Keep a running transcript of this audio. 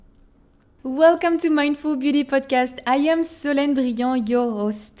Welcome to Mindful Beauty Podcast. I am Solène Briand, your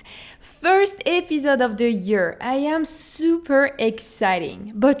host. First episode of the year. I am super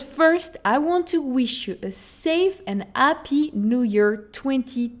exciting. But first, I want to wish you a safe and happy New Year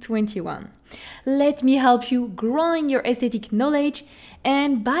 2021. Let me help you growing your aesthetic knowledge.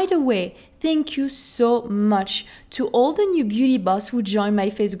 And by the way, thank you so much to all the new beauty boss who joined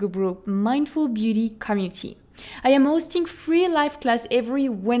my Facebook group, Mindful Beauty Community. I am hosting free live class every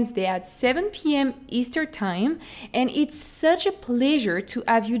Wednesday at 7 p.m. Eastern Time, and it's such a pleasure to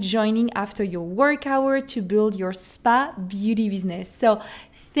have you joining after your work hour to build your spa beauty business. So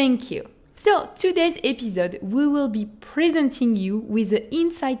thank you. So today's episode, we will be presenting you with an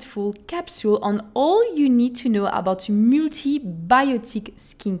insightful capsule on all you need to know about multi-biotic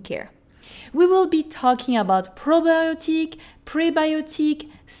skincare. We will be talking about probiotic, prebiotic,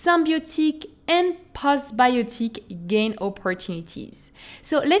 symbiotic, and postbiotic gain opportunities.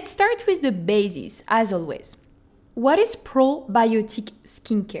 So let's start with the basis, as always. What is probiotic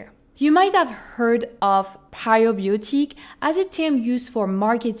skincare? You might have heard of probiotic as a term used for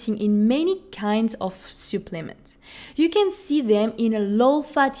marketing in many kinds of supplements. You can see them in a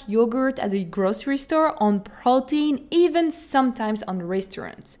low-fat yogurt at the grocery store, on protein, even sometimes on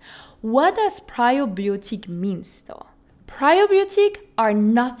restaurants. What does probiotic mean though? Probiotics are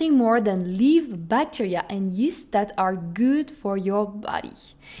nothing more than live bacteria and yeast that are good for your body.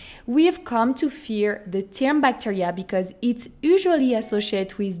 We have come to fear the term bacteria because it's usually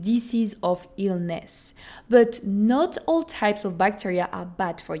associated with disease of illness. But not all types of bacteria are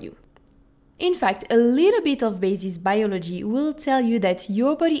bad for you. In fact, a little bit of basic biology will tell you that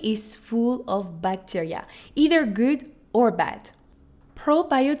your body is full of bacteria, either good or bad.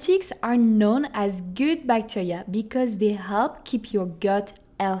 Probiotics are known as good bacteria because they help keep your gut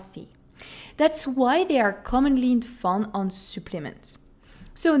healthy. That's why they are commonly found on supplements.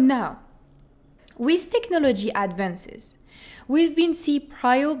 So now, with technology advances, we've been seeing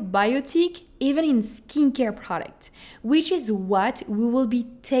probiotic even in skincare products, which is what we will be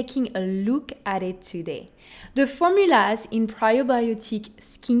taking a look at it today. The formulas in probiotic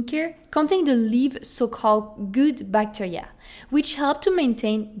skincare contain the live so-called good bacteria, which help to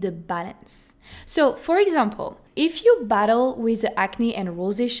maintain the balance. So, for example, if you battle with acne and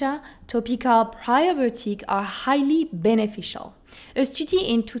rosacea, topical probiotics are highly beneficial. A study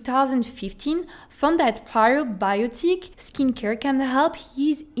in 2015 found that probiotic skincare can help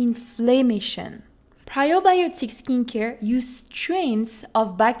ease inflammation. Probiotic skincare use strains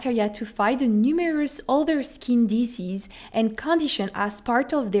of bacteria to fight the numerous other skin diseases and conditions as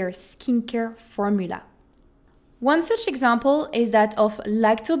part of their skincare formula. One such example is that of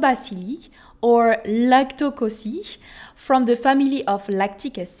lactobacilli or lactococci from the family of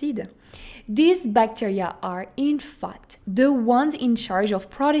lactic acid. These bacteria are, in fact, the ones in charge of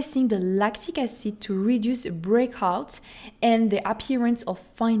producing the lactic acid to reduce breakouts and the appearance of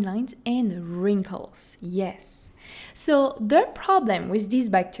fine lines and wrinkles. Yes. So the problem with these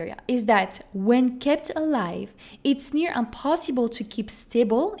bacteria is that when kept alive, it's near impossible to keep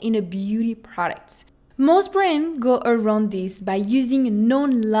stable in a beauty product. Most brands go around this by using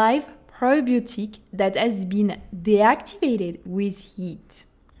non-live probiotic that has been deactivated with heat.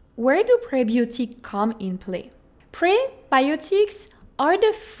 Where do prebiotics come in play? Prebiotics are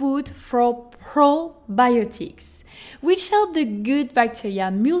the food for probiotics, which help the good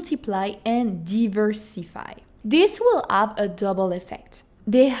bacteria multiply and diversify. This will have a double effect.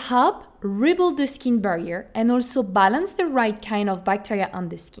 They help rebuild the skin barrier and also balance the right kind of bacteria on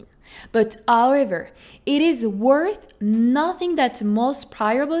the skin. But however, it is worth noting that most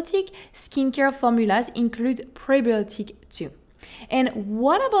probiotic skincare formulas include prebiotic too. And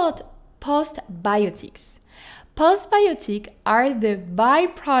what about postbiotics? Postbiotics are the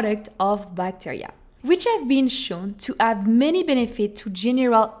byproduct of bacteria, which have been shown to have many benefits to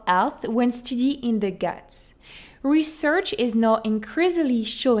general health when studied in the gut. Research is now increasingly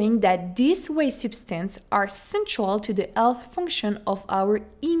showing that these waste substances are central to the health function of our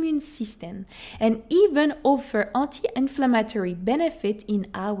immune system and even offer anti-inflammatory benefits in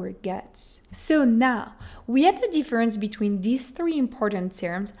our guts. So now, we have the difference between these three important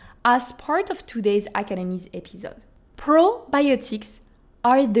terms as part of today's Academy's episode. Probiotics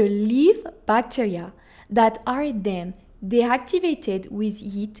are the live bacteria that are then deactivated with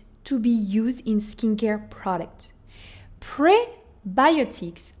heat to be used in skincare products.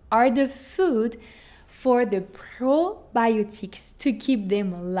 Prebiotics are the food for the probiotics to keep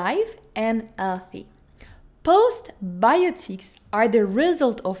them alive and healthy. Postbiotics are the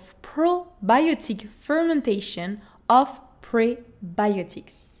result of probiotic fermentation of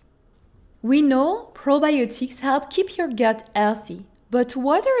prebiotics. We know probiotics help keep your gut healthy, But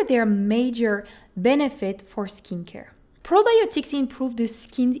what are their major benefits for skincare? Probiotics improve the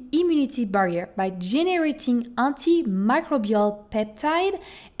skin's immunity barrier by generating antimicrobial peptide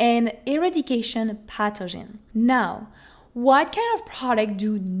and eradication pathogen. Now, what kind of product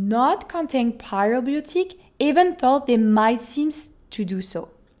do not contain probiotic even though they might seem to do so?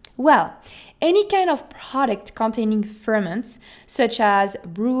 Well, any kind of product containing ferments, such as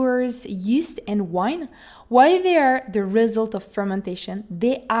brewers, yeast, and wine, while they are the result of fermentation,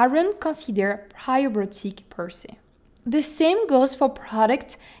 they aren't considered probiotic per se. The same goes for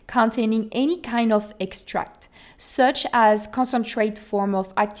products containing any kind of extract, such as concentrate form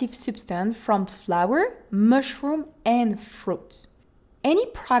of active substance from flower, mushroom, and fruit. Any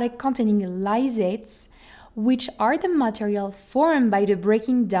product containing lysates, which are the material formed by the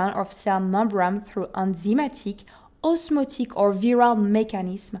breaking down of cell membrane through enzymatic, osmotic, or viral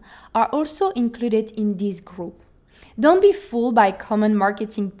mechanism, are also included in this group. Don't be fooled by common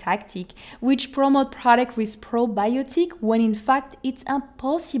marketing tactics which promote product with probiotic when in fact it's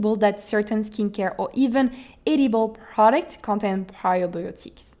impossible that certain skincare or even edible products contain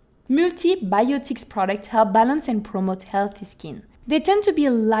probiotics. Multi-Biotics products help balance and promote healthy skin. They tend to be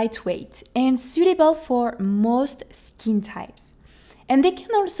lightweight and suitable for most skin types. And they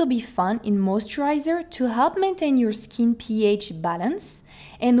can also be found in moisturizer to help maintain your skin pH balance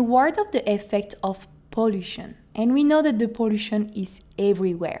and ward off the effect of pollution. And we know that the pollution is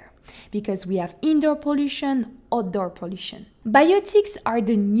everywhere because we have indoor pollution, outdoor pollution. Biotics are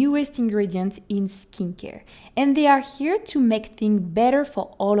the newest ingredients in skincare, and they are here to make things better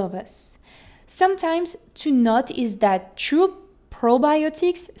for all of us. Sometimes to note is that true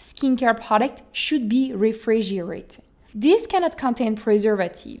probiotics skincare product should be refrigerated. This cannot contain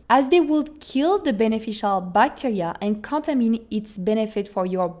preservative, as they would kill the beneficial bacteria and contaminate its benefit for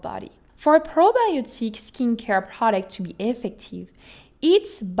your body. For a probiotic skincare product to be effective,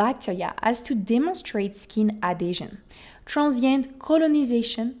 its bacteria has to demonstrate skin adhesion, transient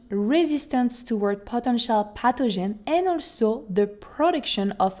colonization, resistance toward potential pathogen, and also the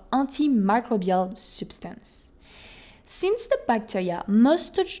production of antimicrobial substance. Since the bacteria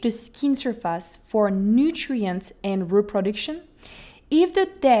must touch the skin surface for nutrients and reproduction, if the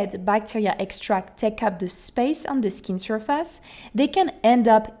dead bacteria extract take up the space on the skin surface, they can end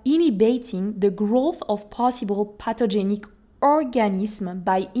up inhibiting the growth of possible pathogenic organism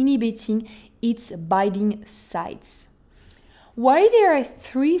by inhibiting its binding sites. While there are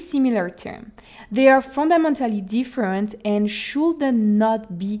three similar terms, they are fundamentally different and should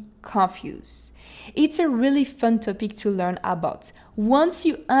not be confused. It's a really fun topic to learn about once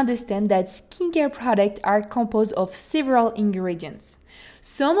you understand that skincare products are composed of several ingredients,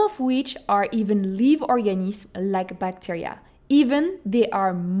 some of which are even live organisms like bacteria, even they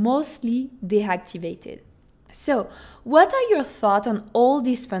are mostly deactivated. So, what are your thoughts on all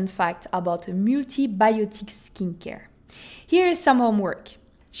these fun facts about multi-biotics skincare? Here is some homework.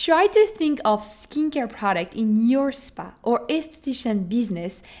 Try to think of skincare product in your spa or esthetician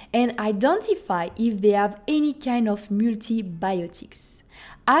business and identify if they have any kind of multi-biotics.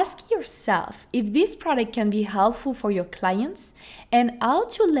 Ask yourself if this product can be helpful for your clients and how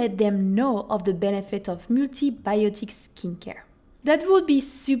to let them know of the benefit of multi-biotics skincare. That would be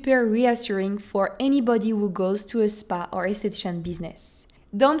super reassuring for anybody who goes to a spa or esthetician business.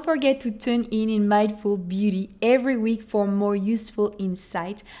 Don't forget to tune in Mindful Beauty every week for more useful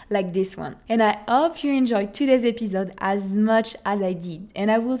insight like this one. And I hope you enjoyed today's episode as much as I did.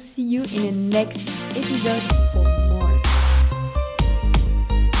 And I will see you in the next episode for more.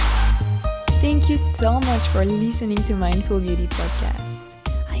 Thank you so much for listening to Mindful Beauty Podcast.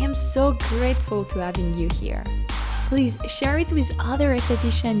 I am so grateful to having you here. Please share it with other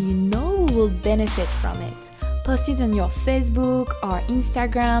estheticians you know who will benefit from it. Post it on your Facebook or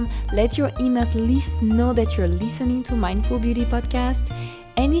Instagram. Let your email list know that you're listening to Mindful Beauty Podcast.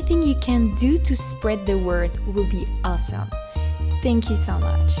 Anything you can do to spread the word will be awesome. Thank you so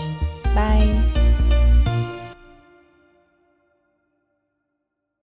much. Bye.